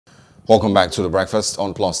Welcome back to The Breakfast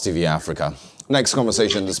on Plus TV Africa. Next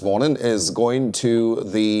conversation this morning is going to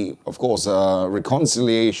the, of course,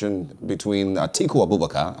 reconciliation between Atiku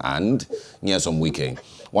Abubakar and Wike.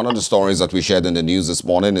 One of the stories that we shared in the news this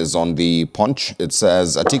morning is on the Punch. It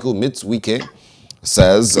says Atiku meets Wike,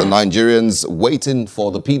 says Nigerians waiting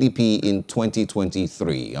for the PDP in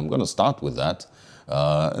 2023. I'm going to start with that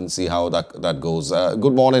and see how that goes.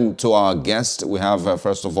 Good morning to our guest. We have,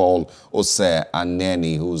 first of all,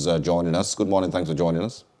 Anenih, who's joining us. Good morning. Thanks for joining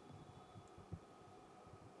us.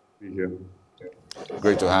 Here.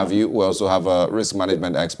 Great to have you. We also have a risk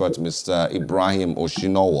management expert, Mr. Ibrahim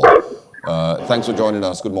Osinowo. Thanks for joining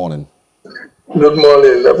us. Good morning. Good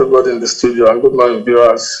morning, everybody in the studio, and good morning,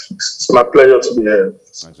 viewers. It's my pleasure to be here.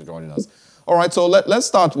 Thanks for joining us. All right, so let's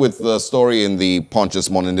start with the story in the Punch this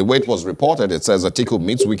morning. The way it was reported, it says Atiku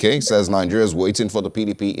meets Wike, says Nigeria is waiting for the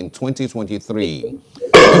PDP in 2023.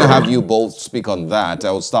 I'm going to have you both speak on that.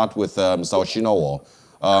 I will start with Mr. Osinowo.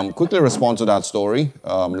 Quickly respond to that story.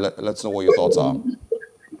 Let's know what your thoughts are.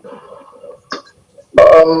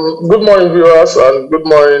 Good morning, viewers, and good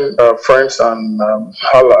morning, friends and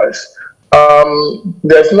allies.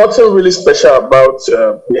 There's nothing really special about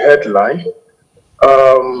the headline.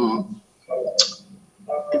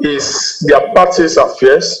 Is their party's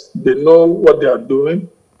affairs. They know what they are doing.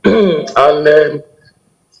 And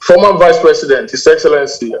former Vice President, His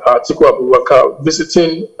Excellency Atiku Abubakar,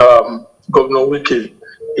 visiting Governor Wike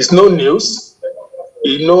is no news.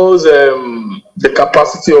 He knows the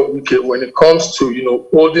capacity of Wike when it comes to,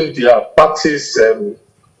 holding their party's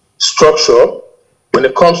structure, when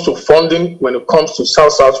it comes to funding, when it comes to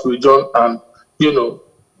South-South region, and,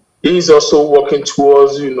 he is also working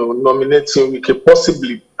towards, nominating Wike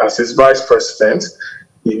possibly as his vice president.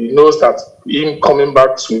 He knows that him coming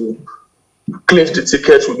back to clinch the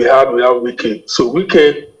ticket will be hard without Wike. So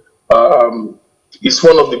Wike is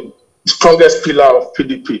one of the strongest pillar of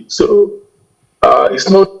PDP. So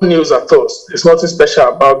it's no news at all. It's nothing special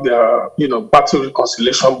about their, party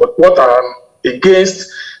reconciliation. But what I'm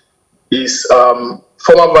against is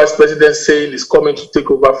former vice president saying he's coming to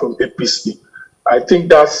take over from APC. I think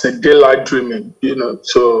that's a daylight dreaming,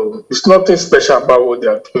 so it's nothing special about what they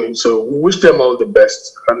are doing. So we wish them all the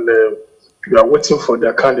best, and we are waiting for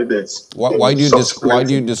their candidates. Why do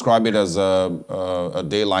you describe it as a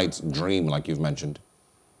daylight dream, like you've mentioned?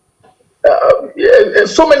 Yeah,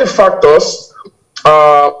 so many factors.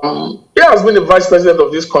 He has been the vice president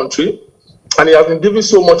of this country, and he has been given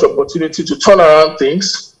so much opportunity to turn around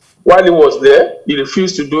things. While he was there, he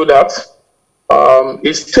refused to do that.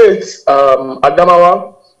 His state,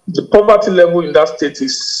 Adamawa, the poverty level in that state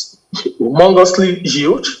is humongously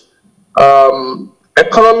huge.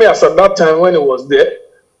 Economy, as at that time when he was there,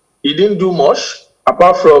 he didn't do much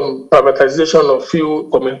apart from privatization of few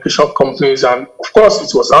communication companies, and of course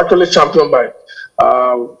it was actually championed by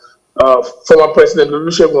former President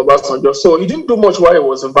Olusegun Obasanjo. So he didn't do much while he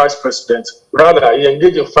was a vice president. Rather, he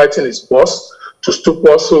engaged in fighting his boss to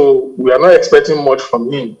stupor. So we are not expecting much from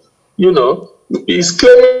him. He's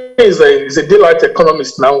claiming he's a daylight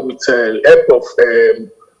economist now with help of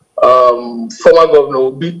former Governor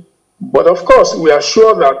Obi. But of course, we are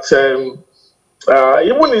sure that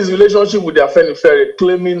even his relationship with the Afenifere,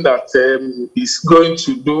 claiming that he's going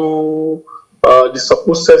to do the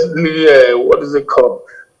supposedly, what is it called,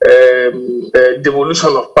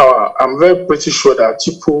 devolution of power. I'm very pretty sure that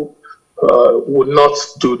Atiku would not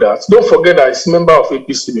do that. Don't forget that he's a member of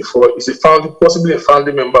APC before. He's possibly a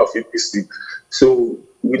founding member of APC. So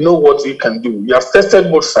we know what he can do. He has tested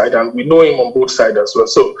both sides, and we know him on both sides as well.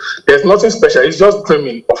 So there's nothing special. He's just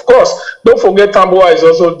dreaming. Of course, don't forget Tamboa is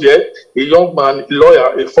also there, a young man, a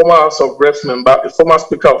lawyer, a former House of Reps member, a former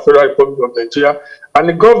Speaker of Federal Republic of Nigeria, and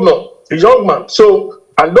a governor, a young man. So,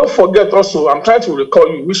 and don't forget also, I'm trying to recall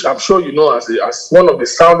you, which I'm sure you know as one of the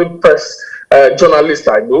sounding press journalists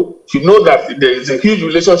I know, you know that there is a huge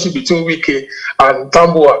relationship between Wike and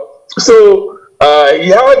Tamboa. So he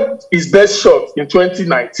had his best shot in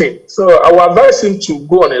 2019. So I would advise him to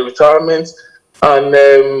go on a retirement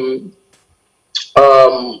and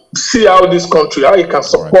see how this country, how he can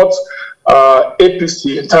support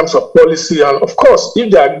APC in terms of policy. And of course, if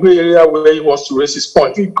there are gray area where he wants to raise his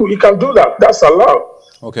point, he can do that. That's allowed.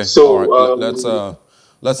 Okay, so all right.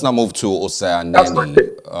 Let's now move to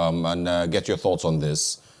Anenih and get your thoughts on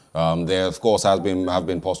this. There, of course, have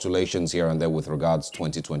been postulations here and there with regards to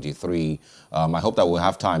 2023. I hope that we'll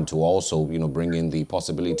have time to also, bring in the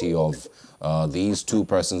possibility of these two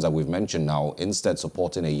persons that we've mentioned now, instead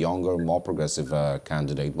supporting a younger, more progressive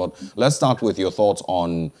candidate. But let's start with your thoughts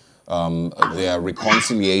on their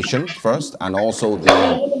reconciliation first, and also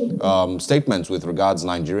the statements with regards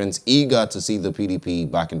Nigerians eager to see the PDP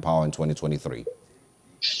back in power in 2023?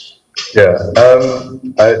 Yeah,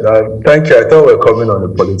 thank you. I thought we were coming on a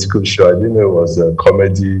political show. I didn't know it was a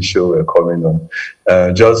comedy show we're coming on.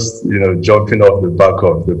 Just, jumping off the back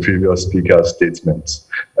of the previous speaker's statements.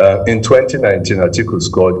 In 2019, Atiku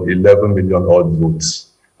scored 11 million odd votes.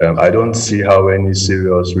 I don't see how any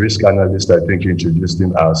serious risk analyst, I think you introduced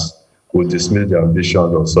him as, would dismiss the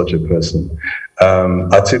ambition of such a person.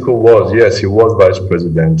 Atiku was, yes, he was vice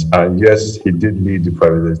president, and yes, he did lead the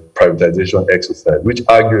privatization exercise, which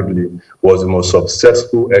arguably was the most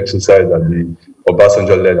successful exercise that the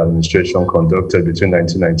Obasanjo-led administration conducted between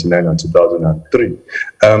 1999 and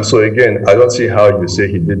 2003. So again, I don't see how you say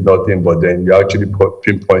he did nothing, but then you actually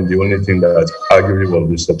pinpoint the only thing that arguably was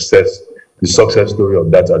the success story of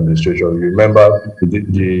that administration. You remember the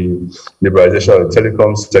liberalization of the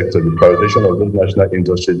telecom sector, the privatization of those national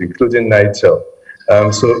industries, including Nitel.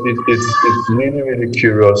 So it's really, really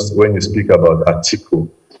curious when you speak about Atiku,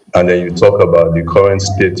 and then you talk about the current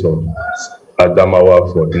state of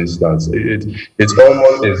Adamawa, for instance. It's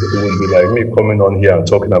almost, it would be like me coming on here and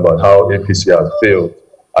talking about how APC has failed.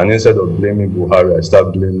 And instead of blaming Buhari, I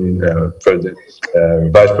start blaming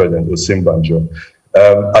Vice President Osinbajo.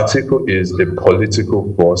 Atiku is a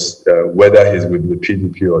political force, whether he's with the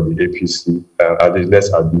PDP or the APC, and let's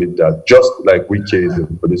admit that, just like Wike is a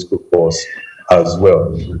political force as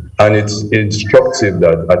well. And it's instructive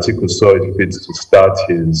that Atiku saw it fit to start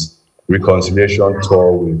his reconciliation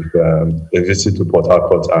tour with a visit to Port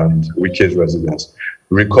Harcourt and Wike's residence.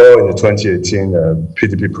 Recall in the 2018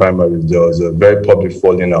 PDP primaries, there was a very public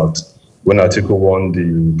falling out when Atiku won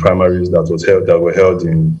the primaries that were held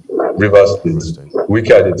in Rivers State.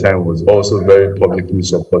 Wike at the time was also very publicly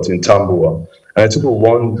supporting Tambuwal. And Atiku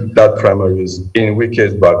won that primaries in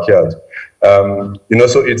Wike's backyard.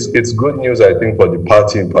 So it's good news, I think, for the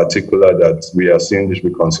party in particular that we are seeing this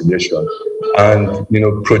reconciliation. And,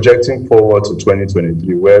 projecting forward to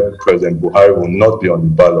 2023, where President Buhari will not be on the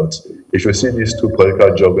ballot, if you see these two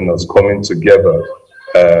political juggernauts coming together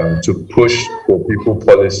to push for people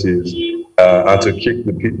policies and to kick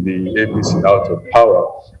the APC out of power,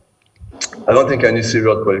 I don't think any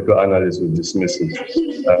serious political analyst will dismiss it.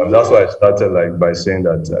 That's why I started by saying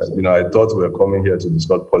that, I thought we were coming here to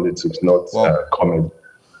discuss politics, not comedy.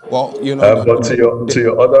 Well, but to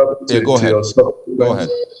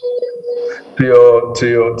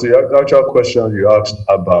your actual question you asked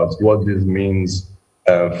about what this means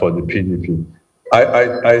for the PDP,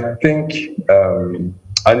 I think,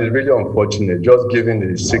 and it's really unfortunate, just given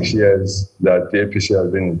the 6 years that the APC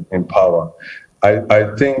has been in power,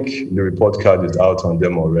 I think the report card is out on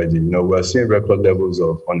them already. We're seeing record levels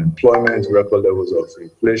of unemployment, record levels of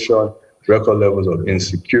inflation, record levels of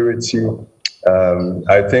insecurity.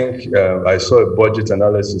 I think I saw a budget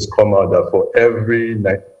analysis come out that for every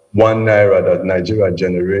 1 naira that Nigeria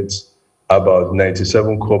generates, about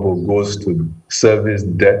 97 kobo goes to service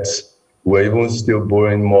debt. We're even still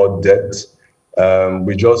borrowing more debt.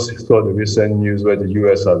 We just saw the recent news where the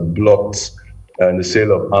US has blocked the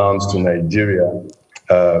sale of arms to Nigeria.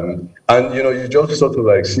 And, you just sort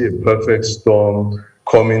of see a perfect storm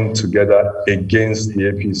coming together against the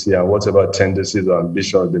APC and whatever tendencies or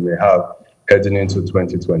ambitions they may have heading into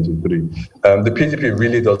 2023. The PDP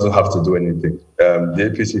really doesn't have to do anything. The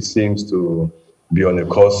APC seems to be on a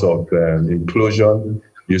course of implosion.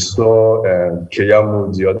 You saw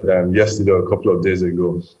Keyamu yesterday or a couple of days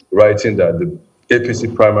ago writing that the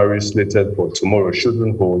APC primary slated for tomorrow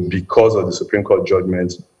shouldn't hold because of the Supreme Court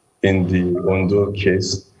judgment in the Ondo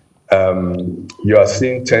case. You are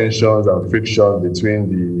seeing tensions and friction between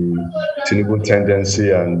the Tinubu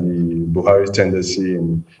tendency and the Buhari tendency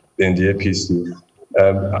in the APC.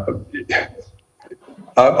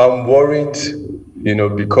 I'm worried,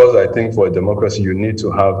 because I think for a democracy, you need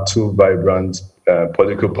to have two vibrant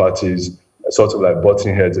political parties sort of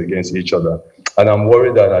butting heads against each other. And I'm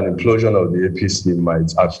worried that an implosion of the APC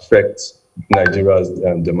might affect Nigeria's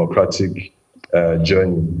democratic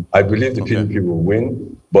journey. I believe the PDP will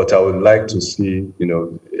win, but I would like to see,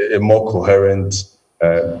 a more coherent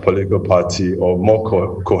political party or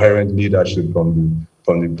more coherent leadership from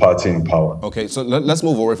the party in power. Okay, so let's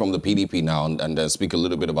move away from the PDP now and speak a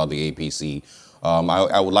little bit about the APC.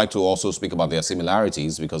 I would like to also speak about their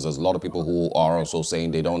similarities, because there's a lot of people who are also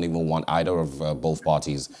saying they don't even want either of both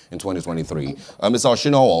parties in 2023. Mr.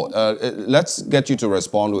 Osinowo, let's get you to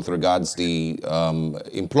respond with regards the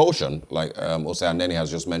implosion, like Anenih has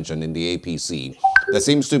just mentioned, in the APC. There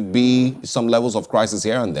seems to be some levels of crisis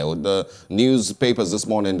here and there. The newspapers this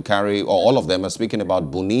morning carry, or all of them are speaking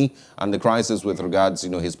about Buni and the crisis with regards,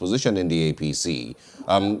 his position in the APC.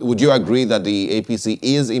 Would you agree that the APC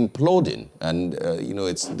is imploding, and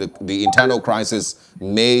it's the internal crisis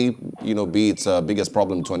may be its biggest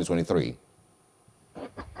problem in 2023?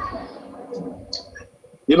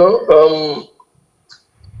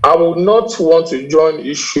 I would not want to join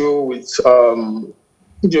issue with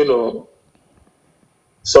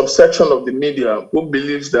subsection of the media who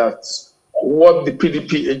believes that what the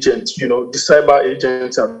PDP agents, the cyber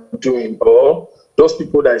agents are doing, or those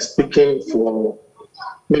people that are speaking for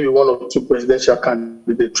maybe one or two presidential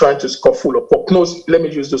candidates trying to scuffle or poke nose, let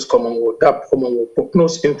me use this common word, poke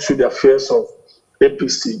nose into the affairs of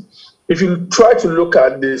APC. If you try to look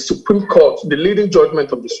at the Supreme Court, the leading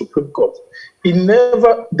judgment of the Supreme Court,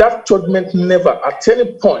 that judgment never at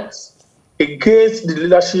any point against the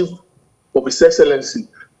leadership of His Excellency,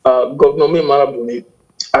 Governor Marabuni,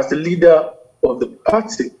 as the leader of the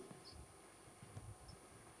party.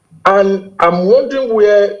 And I'm wondering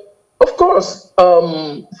where, of course,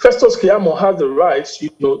 Festus Keyamo has the right,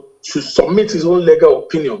 to submit his own legal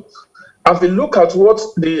opinion. And if you look at what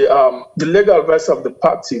the legal advisor of the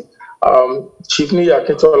party, Chief Niyi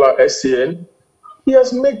Akintola, SCN, he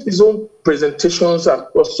has made his own presentations and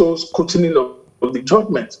also scrutiny of the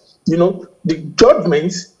judgment. The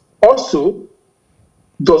judgment also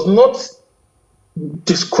does not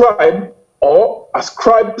describe or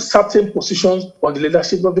ascribe certain positions on the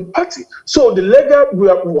leadership of the party. So of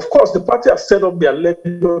course, the party has set up their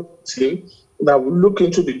legal team that will look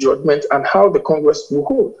into the judgment and how the Congress will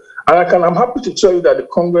hold. And I'm happy to tell you that the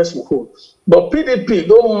Congress will hold. But PDP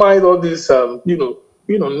don't mind all these,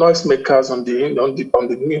 noisemakers on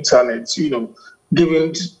the internet,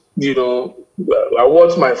 giving,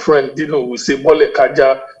 what my friend, we say, Bole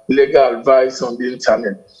Kaja legal advice on the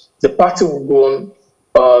internet. The party will go on.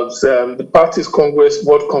 The party's Congress,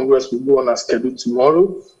 World Congress, will go on as scheduled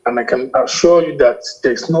tomorrow, and I can assure you that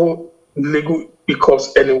there's no legal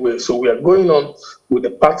hiccups anywhere. So we are going on with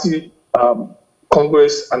the party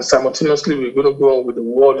Congress, and simultaneously we're going to go on with the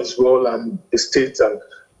world as well, and the states, and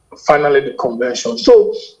finally the convention.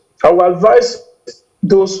 So I will advise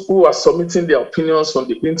those who are submitting their opinions on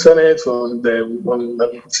the internet, on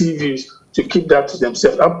the TVs, to keep that to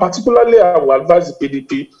themselves. And particularly, I will advise the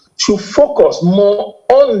PDP to focus more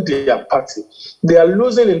on their party. They are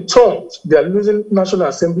losing in terms. They are losing National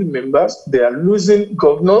Assembly members. They are losing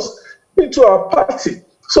governors into our party.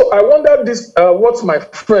 So I wonder what my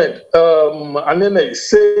friend Anenih is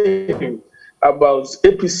saying about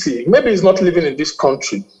APC. Maybe he's not living in this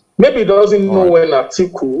country. Maybe he doesn't know when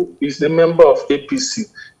Atiku is a member of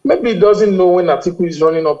APC. Maybe he doesn't know when Atiku is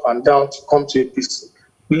running up and down to come to APC,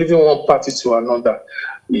 leaving one party to another.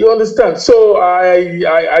 You understand? So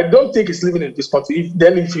I don't think he's living in this country.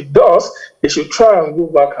 If he does, he should try and go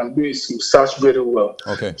back and do his research very well.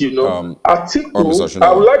 Okay. Atiku,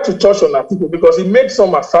 I would like to touch on Atiku because he made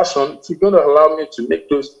some assertion. If you're going to allow me to make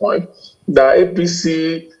those points, that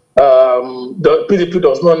APC, the PDP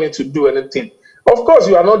does not need to do anything. Of course,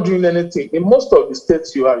 you are not doing anything. In most of the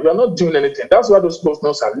states you are not doing anything. That's why those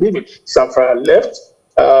governors are leaving. Zamfara left,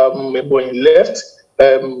 Ebonyi left,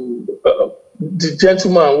 the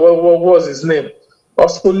gentleman, what was his name?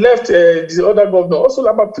 Also left, the other governor. Also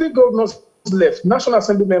about 3 governors left. National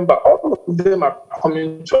Assembly member, all of them are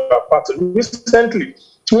coming to our party. Recently,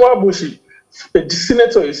 Nwabushi, the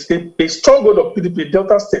senator, is a stronghold of PDP,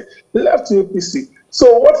 Delta State, left to APC.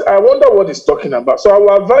 So I wonder what he's talking about. So I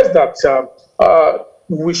will advise that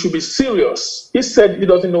we should be serious. He said he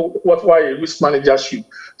doesn't know why a risk manager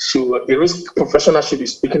a risk professional should be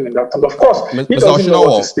speaking in that time. Of course, he doesn't know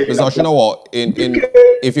what to say. Mr. Osinowo,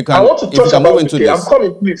 if you can, I want to touch about move into this. I'm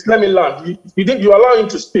coming, please. Let me land. You allow him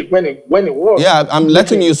to speak when it was. Yeah, I'm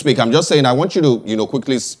letting you speak. I'm just saying I want you to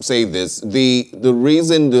quickly say this. The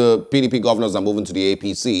reason the PDP governors are moving to the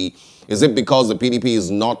APC, is it because the PDP is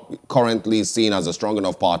not currently seen as a strong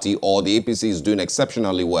enough party, or the APC is doing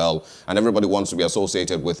exceptionally well and everybody wants to be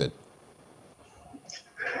associated with it?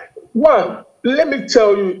 One, let me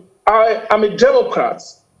tell you, I'm a Democrat.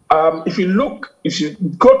 If you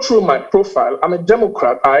go through my profile, I'm a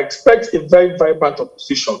Democrat. I expect a very vibrant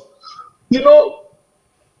opposition.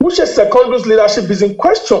 Uche Secondo's leadership is in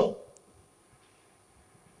question.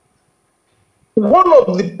 One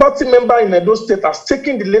of the party members in Edo State has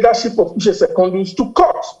taken the leadership of Uche Secondus to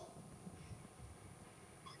court.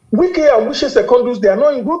 Wike and Wishe Secondus, they are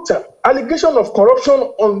not in good time. Allegation of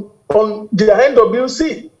corruption on their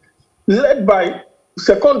NWC, led by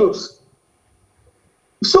Secondus.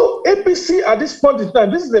 So APC at this point in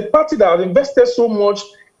time, this is a party that has invested so much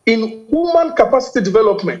in human capacity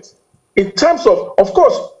development. In terms of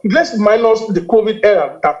course, let's minus the COVID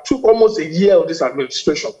era that took almost a year of this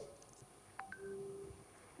administration.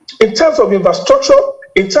 In terms of infrastructure,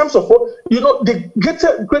 in terms of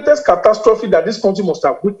the greatest catastrophe that this country must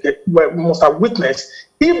have witnessed,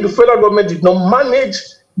 if the federal government did not manage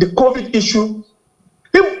the COVID issue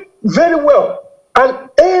very well, and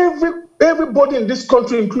everybody in this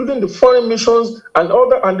country, including the foreign missions and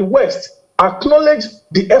the West, acknowledge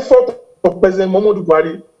the effort of President Muhammadu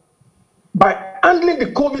Buhari by handling the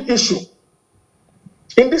COVID issue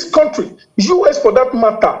in this country. US, for that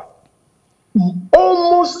matter,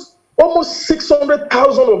 almost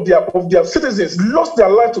 600,000 of their citizens lost their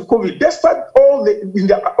life to COVID, despite all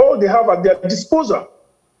they have at their disposal.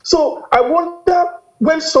 So I wonder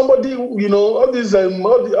when somebody, all these, we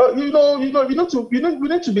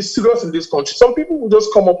need to be serious in this country. Some people will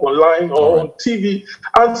just come up online or on TV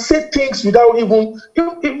and say things without even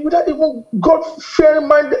God-fearing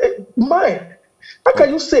mind. How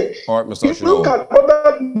can you say? All right, Mr. If you look at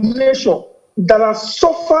other nations that have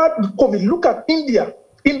suffered COVID, look at India.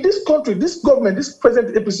 In this country, this government, this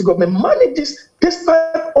present APC government manages,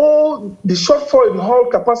 despite all the shortfall in whole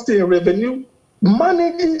capacity and revenue,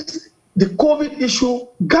 manages the COVID issue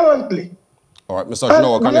gallantly. All right, Mr.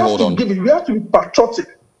 Osinowo, can you hold on? We have to be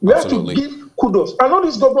patriotic. We have to give kudos. And all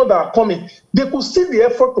these governors that are coming, they could see the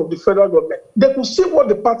effort of the federal government. They could see what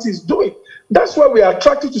the party is doing. That's why we are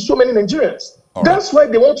attracted to so many Nigerians. That's why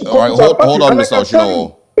they want to come to our party. Hold on, Mr.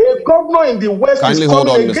 Osinowo. A governor in the West kindly is hold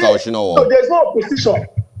on, again. Mr. Osinowo. So there's no opposition.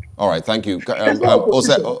 All right, thank you.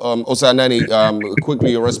 Anenih,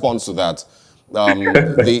 quickly your response to that.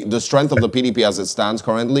 The strength of the PDP as it stands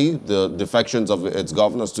currently, the defections of its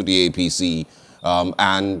governors to the APC,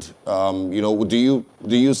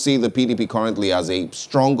 do you see the PDP currently as a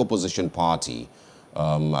strong opposition party,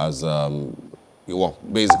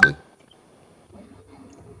 basically?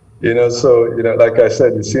 Like I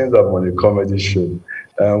said, it seems I'm on a comedy show.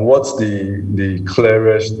 What's the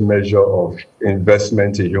clearest measure of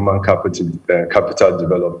investment in human capital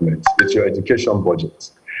development? It's your education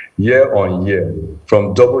budget. Year on year,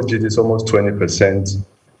 from double digits, almost 20%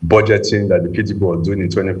 budgeting that the PDP was doing in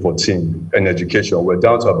 2014 in education, we're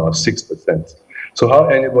down to about 6%. So how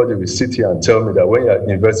anybody will sit here and tell me that when you're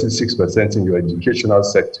investing 6% in your educational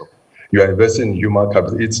sector, you are investing in human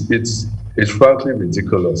capital, it's frankly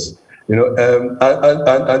ridiculous. And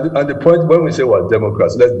the point when we say we're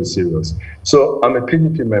Democrats, let's be serious. So I'm a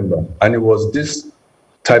PDP member, and it was this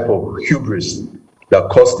type of hubris that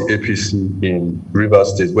cost the APC in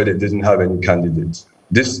Rivers State, where they didn't have any candidates.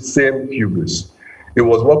 This same hubris. It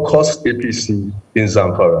was what cost APC in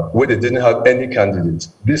Zamfara, where they didn't have any candidates.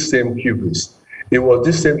 This same hubris. It was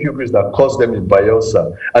this same hubris that cost them in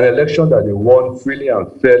Bayelsa, an election that they won freely and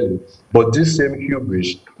fairly, but this same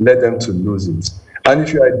hubris led them to lose it. And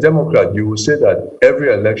if you are a Democrat, you will say that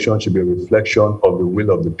every election should be a reflection of the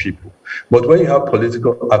will of the people. But when you have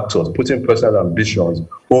political actors putting personal ambitions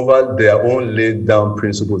over their own laid down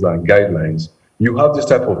principles and guidelines, you have this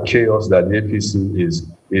type of chaos that the APC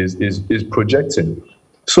is projecting.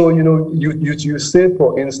 So, you say,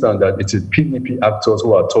 for instance, that it is PDP actors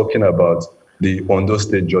who are talking about the Ondo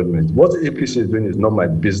State judgment. What the APC is doing is not my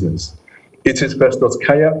business. It is Festus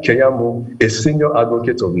Keyamo, a senior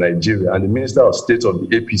advocate of Nigeria and the Minister of State of the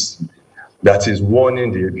APC, that is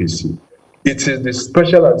warning the APC. It is the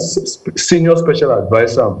senior special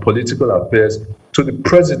advisor on political affairs to the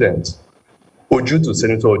president,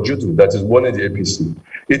 Senator Ojudu, that is warning the APC.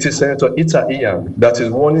 It is Senator Ita Iyan that is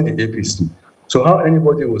warning the APC. So how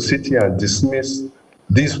anybody will sit here and dismiss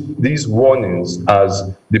these warnings as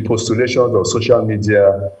the postulations of social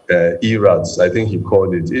media erads, I think he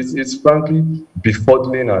called it. It's frankly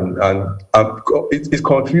befuddling and it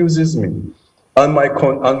confuses me. And my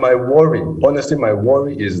worry, honestly, my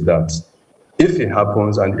worry is that if it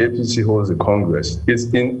happens and APC holds the Congress,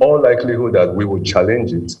 it's in all likelihood that we will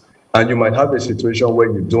challenge it. And you might have a situation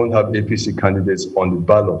where you don't have APC candidates on the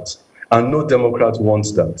ballot. And no Democrat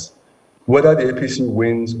wants that. Whether the APC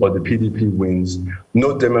wins or the PDP wins,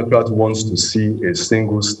 no Democrat wants to see a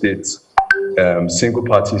single state, single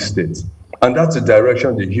party state. And that's the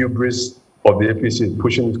direction the hubris of the APC is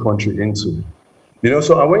pushing this country into.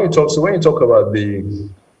 So when you talk about the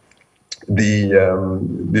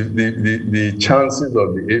chances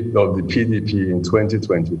of the PDP in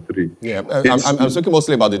 2023. Yeah, I'm talking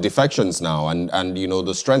mostly about the defections now and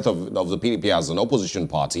the strength of the PDP as an opposition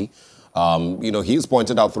party. You know, he's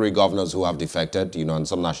pointed out 3 governors who have defected, you know, and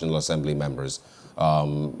some National Assembly members.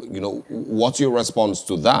 You know, what's your response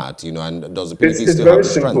to that? You know, and does the PDP still have the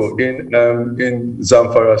strength? It's very simple. In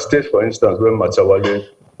Zamfara State, for instance, when Matawale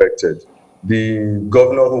defected, the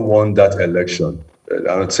governor who won that election,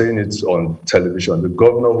 I'm saying it on television, the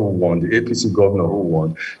governor who won, the APC governor who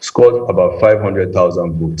won, scored about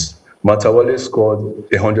 500,000 votes. Matawale scored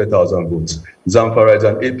 100,000 votes. Zamfara is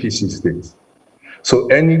an APC state. So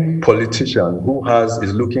any politician who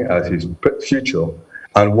is looking at his future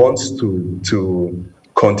and wants to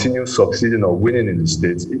continue succeeding or winning in the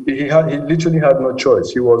state, he literally had no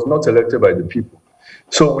choice. He was not elected by the people.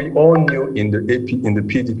 So we all knew in the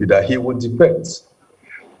PDP that he would defect.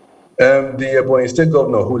 The Ebonyi State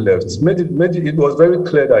governor who left it was very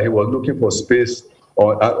clear that he was looking for space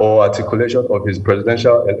or articulation of his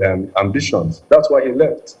presidential ambitions. That's why he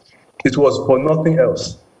left. It was for nothing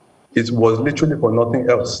else. It was literally for nothing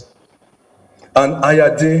else. And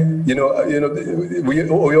Ayade,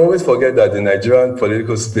 we always forget that the Nigerian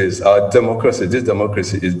political space, our democracy, this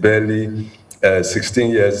democracy is barely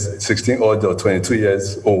 16 old or 22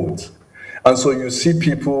 years old. And so you see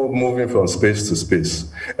people moving from space to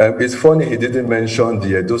space. It's funny he didn't mention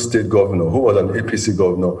the Edo State governor, who was an APC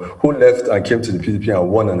governor, who left and came to the PDP and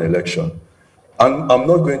won an election. And I'm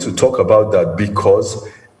not going to talk about that because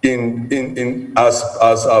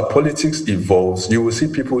as our politics evolves, you will see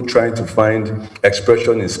people trying to find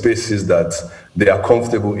expression in spaces that they are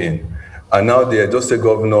comfortable in. And now the Edo State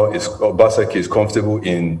governor, Obaseki, is comfortable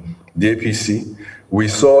in the APC. We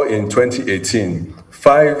saw in 2018,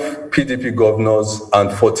 5 PDP governors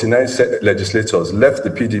and 49 legislators left the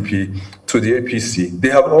PDP to the APC. They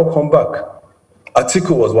have all come back.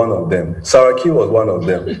 Atiku was one of them. Saraki was one of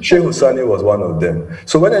them. Sheikh Husani was one of them.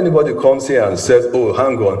 So when anybody comes here and says, oh,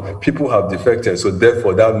 hang on, people have defected, so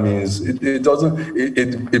therefore that means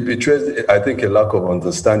it betrays, I think, a lack of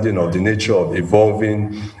understanding of the nature of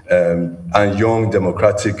evolving and young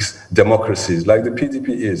democracies like the PDP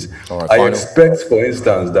is. Right, I expect, for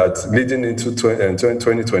instance, that leading into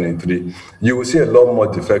 2023, you will see a lot more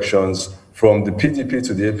defections from the PDP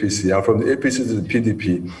to the APC and from the APC to the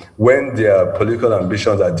PDP when their political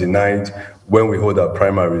ambitions are denied when we hold our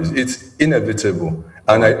primaries. It's inevitable.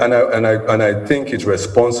 And I think it's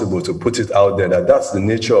responsible to put it out there that that's the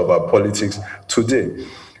nature of our politics today.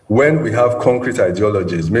 When we have concrete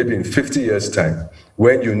ideologies, maybe in 50 years' time,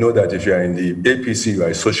 when you know that if you are in the APC, you are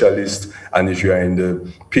a socialist, and if you are in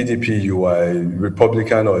the PDP, you are a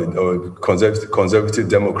Republican or conservative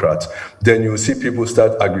Democrat, then you will see people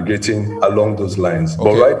start aggregating along those lines. Okay.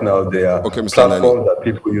 But right now, they are platforms that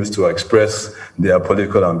people use to express their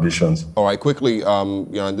political ambitions. All right, quickly,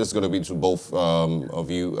 and this is going to be to both of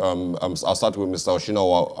you. I'll start with Mr.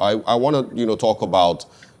 Osinowo. I want to, talk about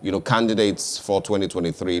candidates for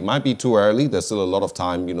 2023. It might be too early. There's still a lot of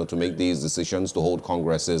time, to make these decisions, to hold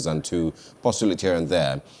congresses and to postulate here and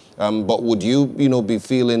there. But would you, be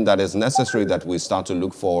feeling that it's necessary that we start to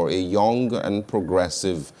look for a young and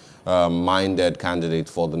progressive minded candidate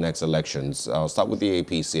for the next elections? I'll start with the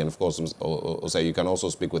APC, and of course, Osei, you can also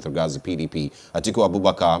speak with regards to PDP. Atiku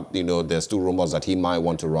Abubakar, there's 2 rumors that he might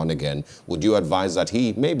want to run again. Would you advise that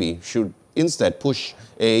he maybe should instead push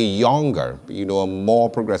a younger, a more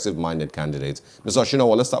progressive-minded candidate? Mr.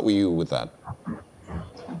 Osinowo, let's start with you with that.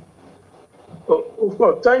 Of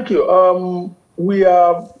course, thank you. We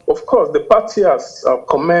are, of course, the party has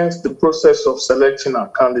commenced the process of selecting our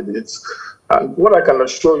candidates. And what I can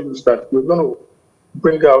assure you is that we're going to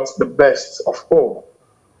bring out the best of all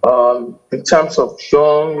in terms of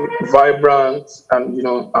young, vibrant, and,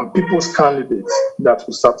 and people's candidates that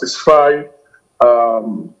will satisfy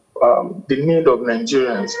the need of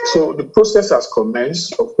Nigerians. So the process has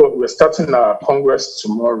commenced. Of course, we're starting our Congress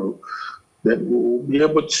tomorrow. Then we'll be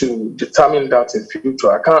able to determine that in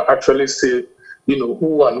future. I can't actually say,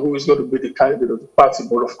 who is going to be the candidate of the party.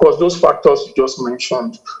 But of course, those factors you just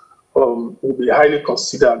mentioned will be highly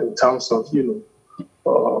considered in terms of,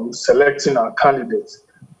 selecting our candidates.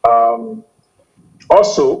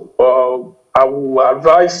 Also, I will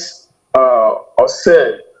advise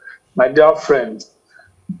Osei, my dear friend,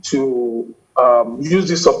 to use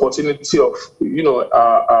this opportunity of,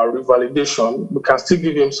 our revalidation. We can still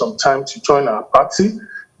give him some time to join our party.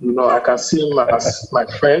 I can see him as my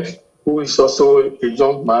friend, who is also a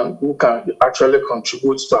young man who can actually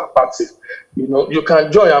contribute to our party. You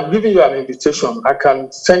can join. I'm giving you an invitation. I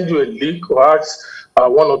can send you a link or ask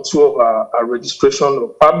 1 or 2 of our registration, or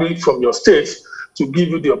probably from your state, to give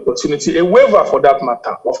you the opportunity, a waiver for that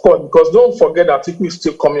matter, of course, because don't forget that Atiku is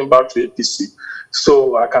still coming back to APC.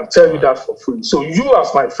 So I can tell you that for free. So you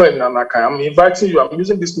as my friend, Nanaka, I'm inviting you, I'm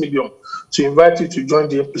using this medium to invite you to join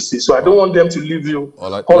the APC. So I don't want them to leave you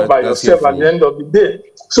all by yourself at the end of the day.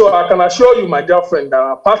 So I can assure you, my dear friend, that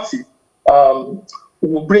our party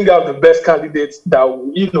will bring out the best candidates that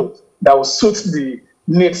will, that will suit the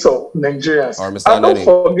needs of Nigerians. And don't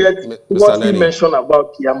forget what he mentioned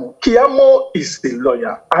about Keyamo. Keyamo is a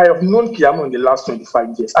lawyer. I have known Keyamo in the last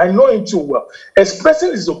 25 years. I know him too well.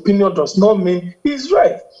 Expressing his opinion does not mean he's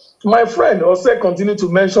right. My friend also continue to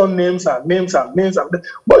mention names and names and names,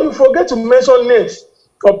 but you forget to mention names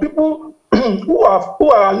of people who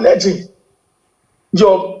are alleging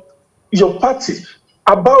your party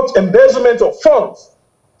about embezzlement of funds.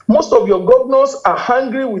 Most of your governors are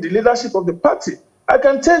angry with the leadership of the party. I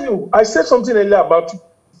can tell you, I said something earlier about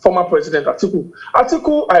former President Atiku.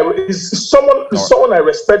 Atiku is someone I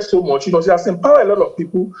respect so much. He has empowered a lot of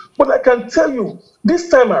people. But I can tell you, this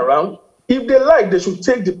time around, if they like, they should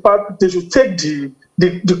take the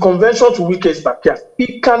convention to Wike's backyard.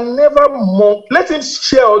 He can never more. Let him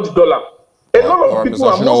share all the dollar. A lot of people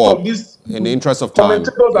and most of these in the interest of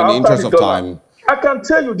time. I can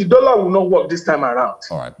tell you the dollar will not work this time around.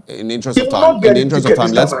 All right. In the interest of time,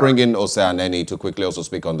 let's bring in Anenih to quickly also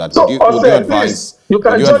speak on that. So, would you advise? You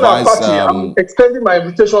can join our party. I'm extending my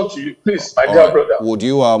invitation to you, please, my dear brother. Would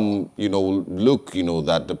you, look,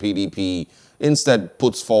 that the PDP instead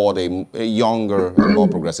puts forward a younger, more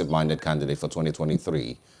progressive-minded candidate for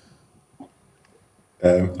 2023?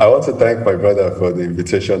 I want to thank my brother for the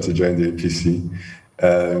invitation to join the APC.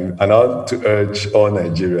 And I want to urge all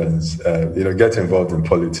Nigerians, get involved in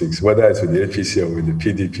politics, whether it's with the APC or with the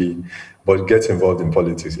PDP, but get involved in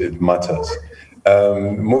politics. It matters.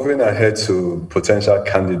 Moving ahead to potential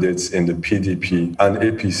candidates in the PDP and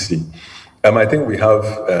APC, I think we have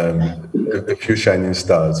a few shining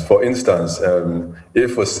stars. For instance,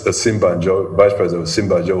 if Osinbajo, Vice President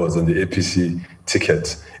Osinbajo was on the APC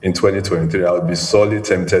ticket in 2023, I would be sorely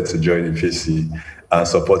tempted to join APC and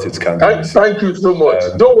support its candidates. Thank you so much.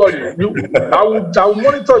 Don't worry. I will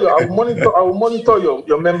monitor you. I will monitor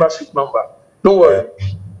your membership number. Don't worry.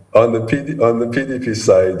 On the PDP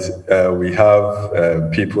side, we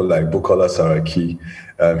have people like Bukola Saraki.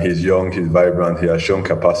 He's young, he's vibrant, he has shown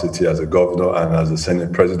capacity as a governor and as a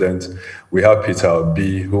Senate president. We have Peter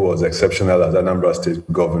Obi, who was exceptional as Anambra State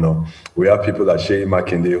governor. We have people like Sheyi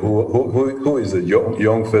Makinde, who is a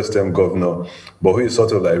young first-term governor, but who is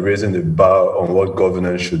sort of like raising the bar on what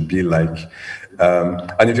governance should be like.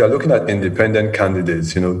 And if you're looking at independent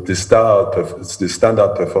candidates, the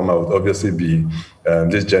standout performer would obviously be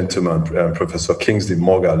this gentleman, Professor Kingsley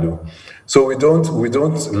Moghalu. So we don't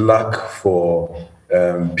lack for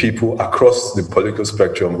people across the political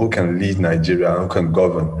spectrum who can lead Nigeria, who can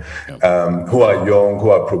govern, who are young,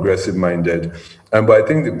 who are progressive-minded. But I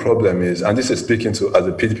think the problem is, and this is speaking to as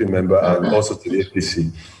a PDP member and also to the APC,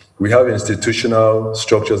 we have institutional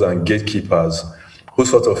structures and gatekeepers who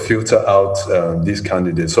sort of filter out these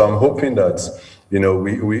candidates. So I'm hoping that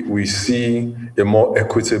we see a more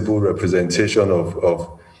equitable representation of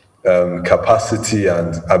capacity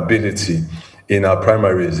and ability in our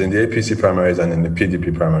primaries, in the APC primaries and in the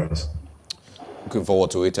PDP primaries. Looking forward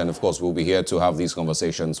to it, and of course we'll be here to have these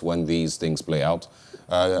conversations when these things play out.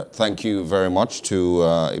 Thank you very much to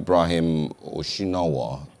Ibrahim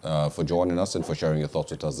Osinowo for joining us and for sharing your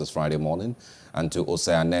thoughts with us this Friday morning. And to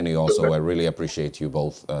Anenih also, I really appreciate you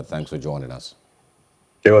both. Thanks for joining us.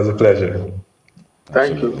 It was a pleasure.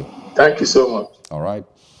 Thank you. Thank you so much. All right.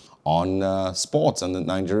 On sports and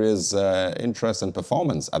Nigeria's interest and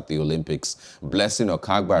performance at the Olympics, Blessing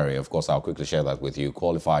Okagbare, of course, I'll quickly share that with you,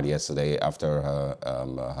 qualified yesterday after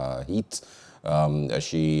her heat.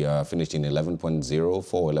 She finished in 11.04,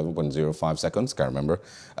 11.05 seconds, can't remember.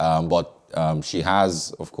 But she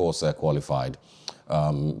has, of course, qualified.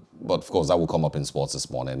 But of course, that will come up in sports this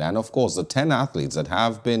morning. And of course, the 10 athletes that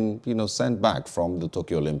have been, sent back from the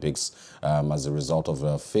Tokyo Olympics as a result of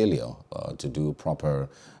a failure to do proper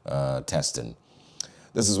testing.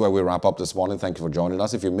 This is where we wrap up this morning. Thank you for joining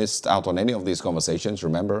us. If you missed out on any of these conversations,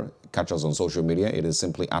 remember, catch us on social media. It is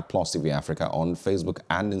simply @PlusTV Africa on Facebook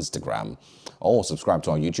and Instagram. Or subscribe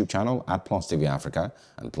to our YouTube channel @PlusTV Africa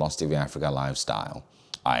and Plus TV Africa Lifestyle.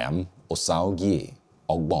 I am Osaogie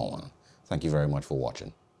Ogbonwa. Thank you very much for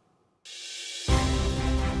watching.